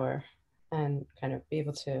same power and kind of be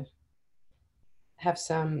able to have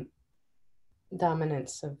some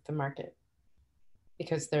dominance of the market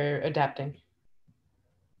because they're adapting?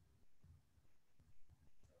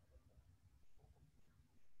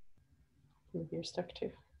 Maybe you're stuck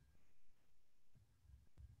too.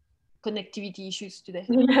 Connectivity issues today.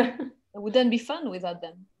 It wouldn't be fun without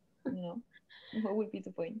them, you know. What would be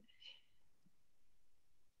the point?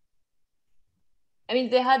 I mean,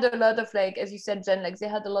 they had a lot of, like, as you said, Jen, like they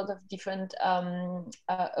had a lot of different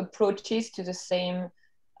approaches to the same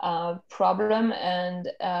problem, and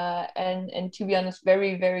to be honest,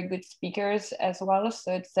 very, very good speakers as well.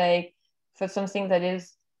 So it's like, for something that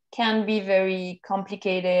can be very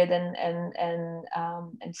complicated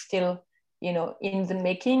and still, you know, in the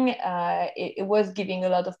making, it was giving a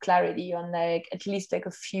lot of clarity on like at least like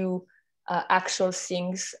a few actual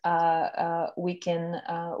things we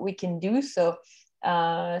can do. So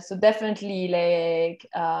definitely, like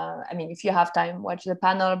I mean, if you have time, watch the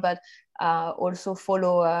panel, but also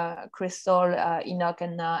follow Crystal, Enoch,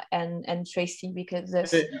 and Tracy, because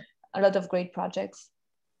there's a lot of great projects.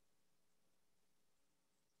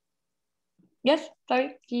 Yes,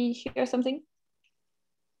 sorry, did you hear something?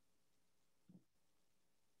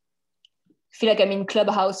 I feel like I'm in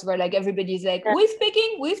Clubhouse where like everybody's like, who is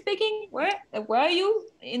speaking? Who is speaking? Where are you?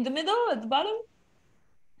 In the middle, at the bottom?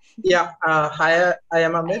 Yeah, hi, I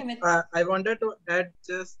am Amit. I wanted to add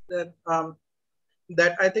just that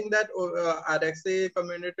that I think that RxC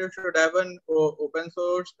community should have an open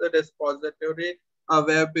source repository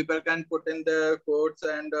where people can put in their codes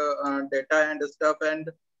and data and stuff. And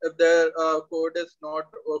if their code is not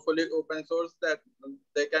fully open source, that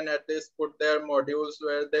they can at least put their modules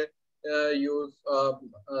where they use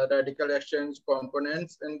RadicalxChange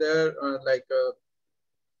components in their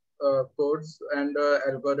codes and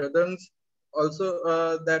algorithms. Also,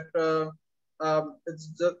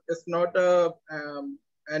 it's not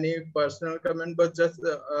any personal comment, but just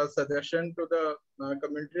a suggestion to the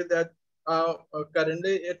community that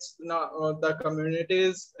currently it's not the community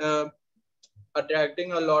is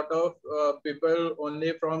attracting a lot of people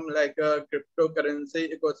only from like a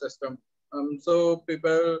cryptocurrency ecosystem. So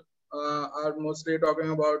people are mostly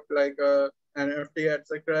talking about like NFT,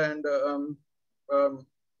 etc., and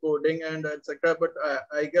coding and etc. But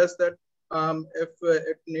I guess that if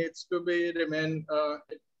it needs to be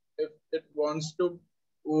if it wants to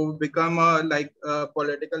become a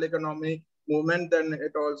political economy movement, then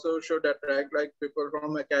it also should attract like people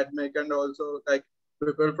from academic and also like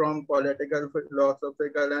people from political,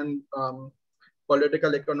 philosophical, and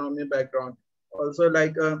political economy background. Also,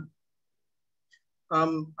 like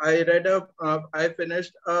I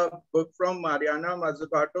finished a book from Mariana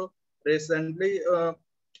Mazzucato recently,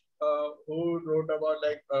 who wrote about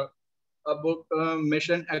like a book,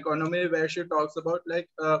 Mission Economy, where she talks about like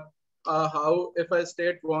how if a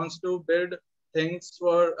state wants to build things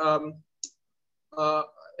for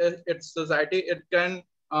its society, it can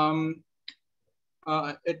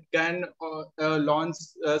launch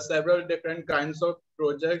several different kinds of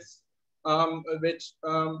projects, which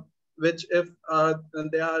if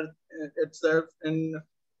they are itself in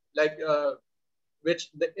like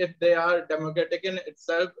if they are democratic in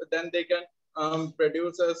itself, then they can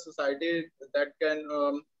produce a society that can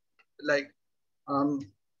like um,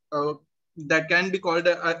 uh, that can be called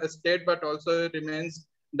a state, but also remains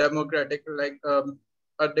democratic, like a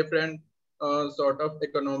different sort of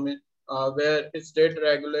economy where state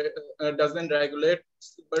doesn't regulate,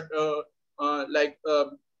 but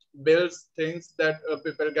builds things that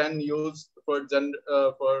people can use for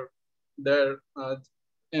for their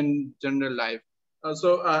in general life.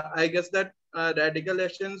 So I guess that radical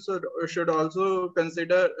action should also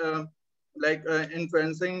consider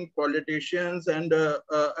influencing politicians and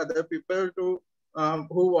other people to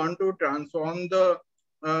who want to transform the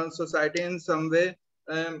society in some way.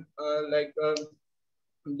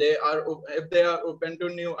 They are, if they are open to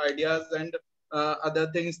new ideas and other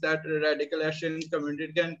things that radical action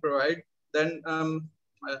community can provide, then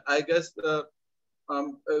I guess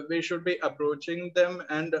we should be approaching them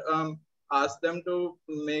and ask them to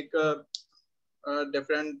make a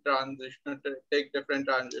different transition, take different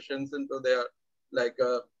transitions into their like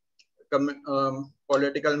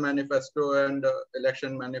political manifesto and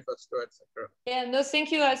election manifesto, etc. Yeah, no, thank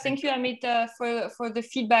you, Amit, for the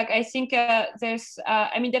feedback. I think there's,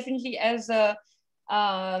 I mean, definitely as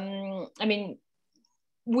I mean,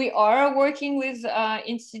 we are working with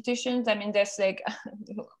institutions. I mean, there's like,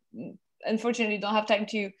 unfortunately, don't have time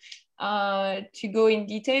to go in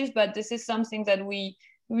details, but this is something that we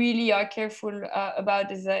really are careful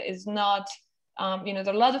about. Is not. You know,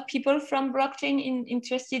 there are a lot of people from blockchain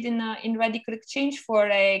interested in radical exchange for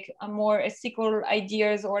like more ethical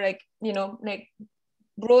ideas, or like, you know, like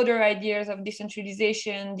broader ideas of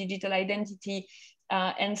decentralization, digital identity,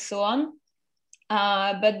 and so on.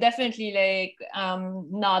 But definitely like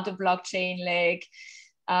not a blockchain like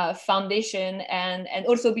foundation, and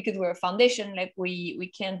also because we're a foundation, like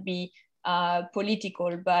we can't be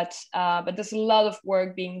political, but there's a lot of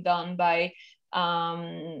work being done by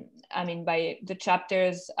I mean, by the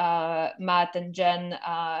chapters, Matt and Jen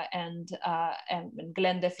and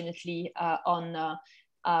Glenn definitely on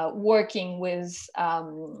working with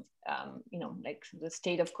you know, like the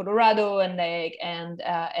state of Colorado and like and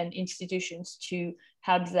institutions to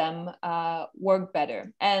help them work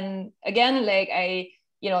better. And again, like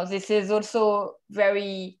you know, this is also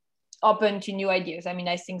very open to new ideas. I mean,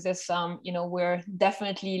 I think there's some, you know, we're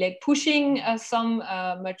definitely like pushing some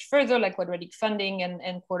much further, like quadratic funding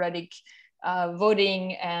and quadratic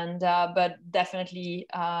voting, and but definitely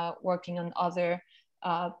working on other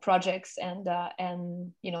projects, and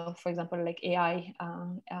you know, for example, like AI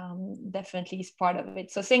definitely is part of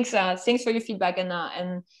it. So thanks for your feedback,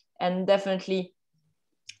 and definitely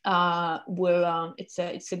we'll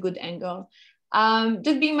it's a good angle.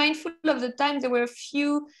 Just being mindful of the time, there were a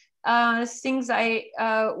few things I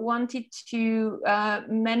wanted to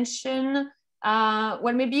mention.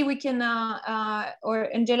 Well, maybe we can, or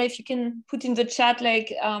Angela, if you can put in the chat,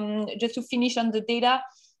 like just to finish on the data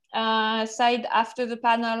side. After the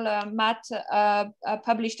panel, Matt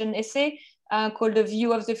published an essay called "The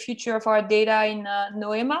View of the Future of Our Data" in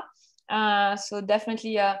Noema. So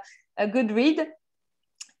definitely a good read.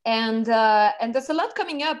 And there's a lot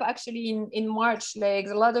coming up actually in March. Like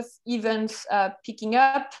a lot of events picking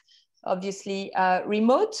up, obviously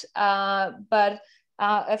remote, but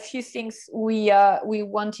a few things we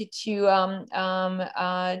wanted to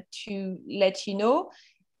let you know,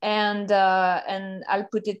 and I'll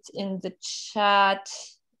put it in the chat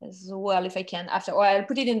as well if I can after, or I'll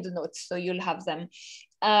put it in the notes so you'll have them.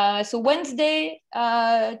 So Wednesday,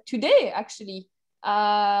 today actually,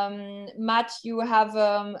 Matt, you have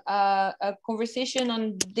a conversation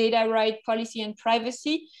on data right policy and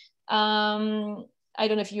privacy. I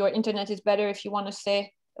don't know if your internet is better, if you want to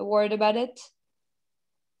say a word about it.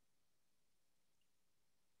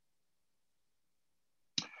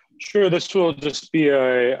 Sure, this will just be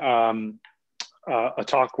a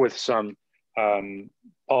talk with some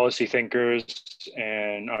policy thinkers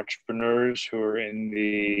and entrepreneurs who are in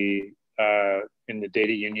the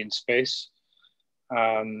data union space.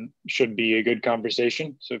 Should be a good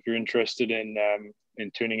conversation. So if you're interested in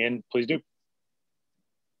tuning in, please do.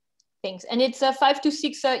 Thanks. And it's 5 to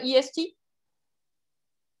 6 EST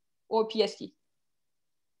or PST?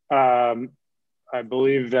 I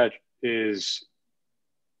believe that is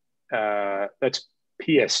that's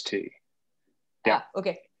PST. Yeah.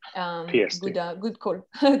 Okay. PST. Good call.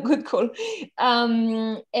 Good call.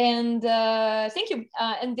 And thank you.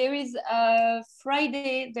 And there is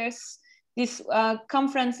Friday. There's this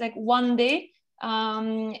conference like one day.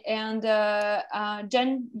 And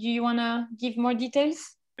Jen, do you wanna give more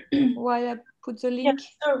details while I put the link? Yeah,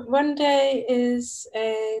 so one day is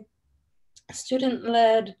a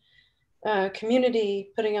student-led community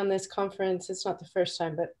putting on this conference. It's not the first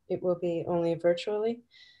time, but it will be only virtually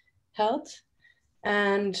held.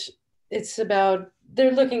 And it's about,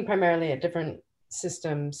 they're looking primarily at different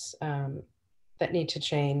systems that need to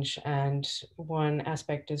change. And one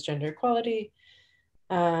aspect is gender equality,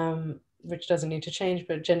 which doesn't need to change,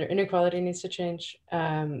 but gender inequality needs to change.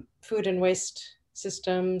 Food and waste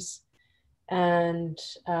systems, and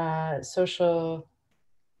social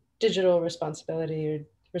digital responsibility, or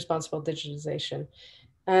responsible digitization.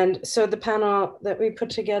 And so the panel that we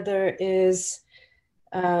put together is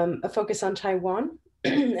a focus on Taiwan,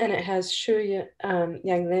 and it has Shu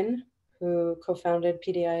Yang Lin, who co-founded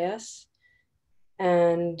PDIS,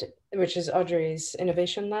 and which is Audrey's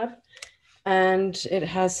innovation lab. And it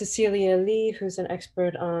has Cecilia Lee, who's an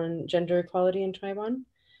expert on gender equality in Taiwan,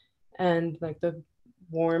 and like the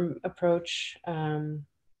warm approach. And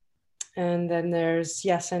then there's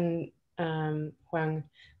Yasen Huang,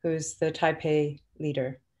 who's the Taipei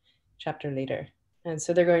leader, chapter leader. And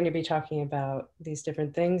so they're going to be talking about these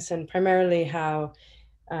different things, and primarily how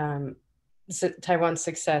Taiwan's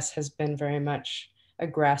success has been very much a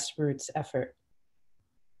grassroots effort.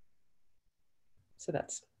 So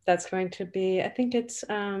that's going to be, I think it's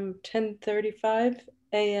 10:35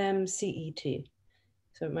 a.m. CET.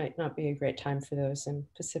 So it might not be a great time for those in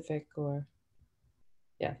Pacific or,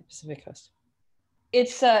 yeah, the Pacific Coast.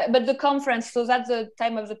 It's but the conference, so that's the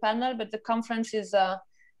time of the panel, but the conference is the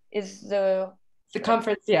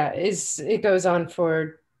conference, yeah, it goes on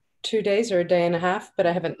for 2 days or a day and a half, but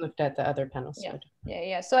I haven't looked at the other panels.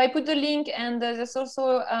 Yeah. So I put the link, and there's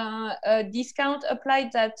also a discount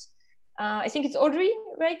applied that I think it's Audrey,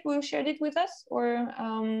 right, who shared it with us, or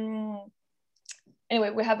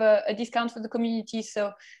anyway, we have a discount for the community,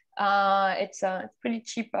 so it's pretty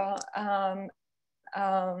cheap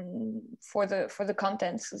for the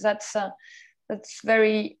content. So that's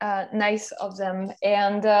very nice of them.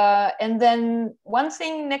 And then one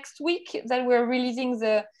thing next week, that we're releasing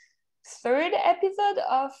the 3rd episode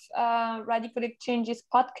of RadicalxChange's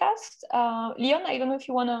podcast. Leon, I don't know if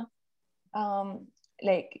you wanna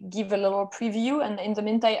like give a little preview, and in the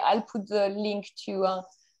meantime, I'll put the link to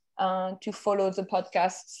follow the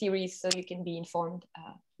podcast series, so you can be informed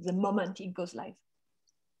the moment it goes live.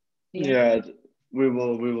 Leon? Yeah, we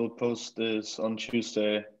will post this on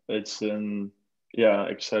Tuesday. It's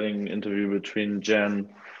exciting interview between Jen,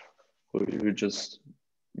 who we just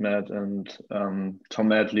met, and Tom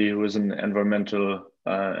Adley, who is an environmental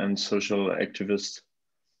and social activist,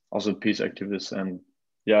 also peace activist. And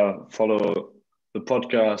follow the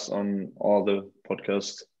podcast on all the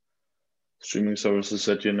podcast streaming services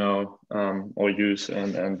that you know or use,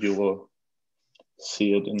 and you will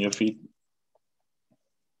see it in your feed.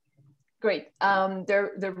 Great.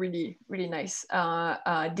 They're really, really nice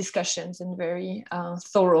discussions, and very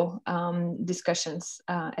thorough discussions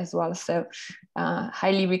as well. So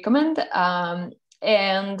highly recommend.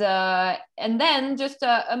 And then just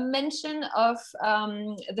a mention of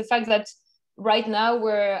the fact that right now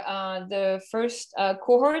we're the first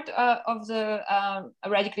cohort of the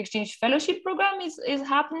RadicalxChange Fellowship Program is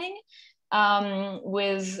happening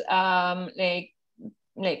with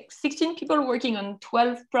like 16 people working on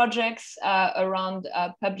 12 projects around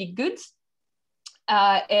public goods.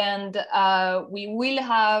 And we will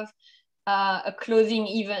have a closing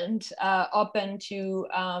event open to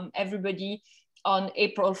everybody on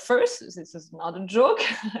April 1st. This is not a joke.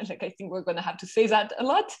 Like, I think we're gonna have to say that a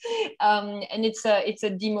lot. And it's a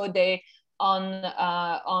demo day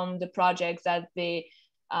on the project that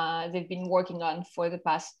they've been working on for the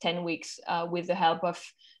past 10 weeks with the help of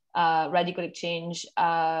RadicalxChange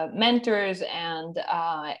mentors and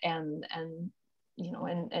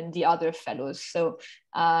the other fellows. So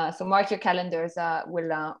mark your calendars.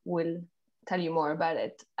 We'll tell you more about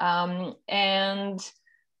it. And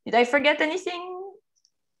did I forget anything?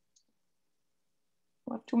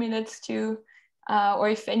 What 2 minutes to, or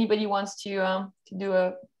if anybody wants to do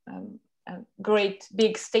a great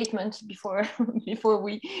big statement before before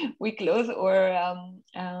we close, or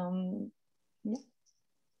yeah.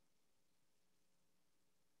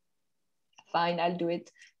 Fine, I'll do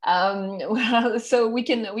it. Well, so we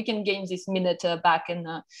can gain this minute back and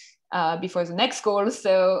before the next call.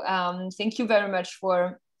 So thank you very much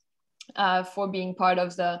for being part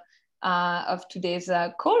of the of today's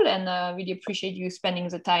call, and really appreciate you spending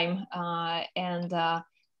the time. And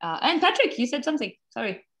Patrick, you said something.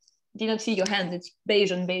 Sorry, didn't see your hand. It's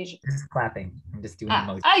beige on beige. Just clapping. I'm just doing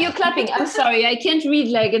emojis. You're clapping. I'm sorry. I can't read.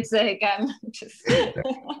 Like it's like I'm just.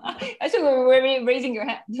 I thought we were raising your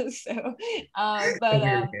hand. So, but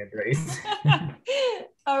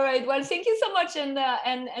all right. Well, thank you so much, and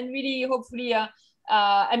really, hopefully,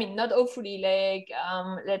 I mean, not hopefully. Like,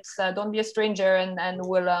 let's don't be a stranger, and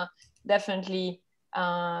we'll definitely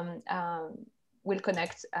we'll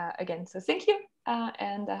connect again. So thank you,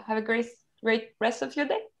 and have a great rest of your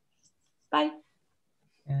day. Bye.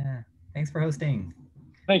 Yeah. Thanks for hosting.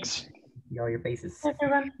 Thanks. See all your faces.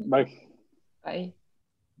 Everyone. Bye. Bye.